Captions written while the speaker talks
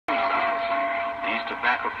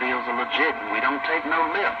tobacco fields are legit and we don't take no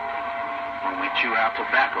lip. When we chew out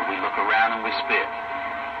tobacco, we look around and we spit.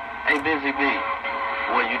 Hey, Busy B,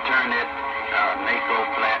 boy, you turn that Mako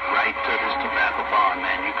flat right to this tobacco barn,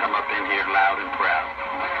 man. You come up in here loud and proud.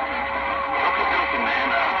 Okay,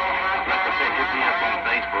 man. Like I said, hit me up on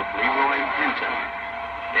Facebook, Leroy Hinton.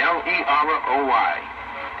 Leroy Hinton.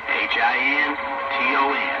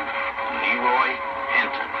 Leroy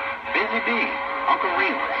Hinton. Busy B, Uncle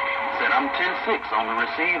Remus, said I'm 10-6 on the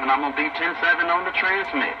receive and I'm going to be 10-7 on the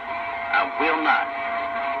transmit. I will not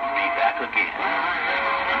be back again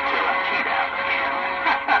until I cheat out again.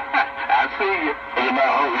 I see you. It's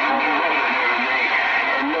about hope.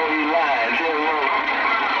 And know you lied.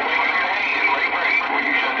 Wait. When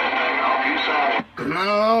you shut that thing off, you saw it. I don't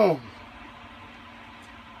know.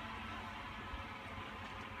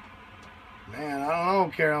 Man, I don't know,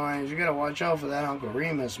 Carolines. You gotta watch out for that Uncle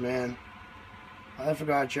Remus, man. I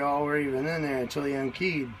forgot y'all were even in there until you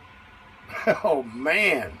unkeyed. Oh,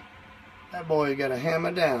 man. That boy got a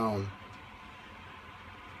hammer down.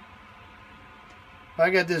 I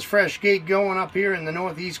got this fresh gate going up here in the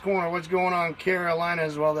northeast corner. What's going on, Carolina,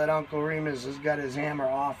 as well? That Uncle Remus has got his hammer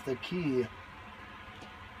off the key.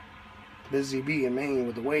 Busy B in Maine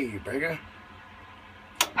with the wave breaker.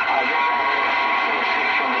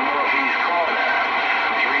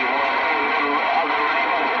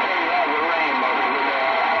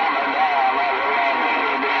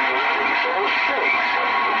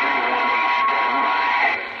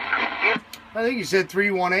 I think you said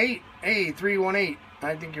 318. Hey, 318.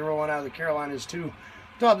 I think you're rolling out of the Carolinas too.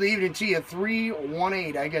 Top of the evening to you,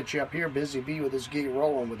 318. I got you up here, Busy B, with this gate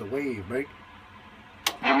rolling with the wave, right?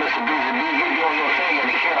 You Mr. Busy B, you doing your thing in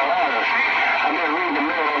the Carolinas. I've been reading the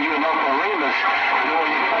mail on you and Uncle Remus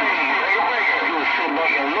doing your thing. You would sit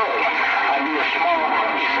back and look. I'd be a small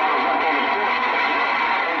party sounds up on the porch.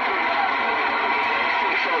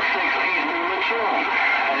 606, peace be with you.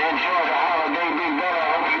 And enjoy the holiday, be better.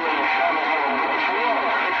 I hope you and the family have a good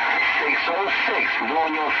one. 606,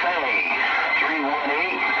 doing your thing.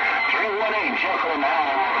 318, Jekyll and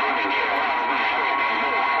Hyde.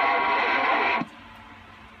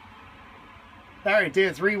 All right,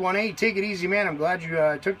 there, 318. Take it easy, man. I'm glad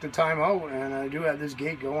you took the time out, and I do have this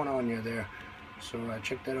gate going on you there. So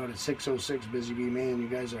check that out at 606 Busy B, Maine. You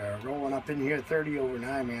guys are rolling up in here 30 over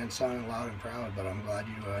 9, man. Sounding loud and proud, but I'm glad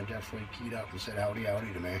you definitely keyed up and said howdy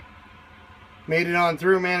to me. Made it on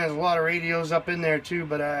through, man. There's a lot of radios up in there, too,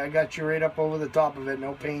 but I got you right up over the top of it.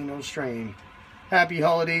 No pain, no strain. Happy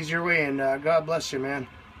holidays your way, and God bless you, man.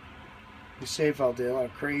 Be safe out there. A lot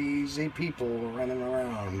of crazy people running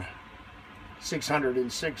around.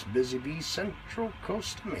 606 Busy B, Central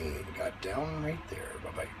Coast, Maine. Got down right there.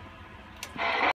 Bye-bye.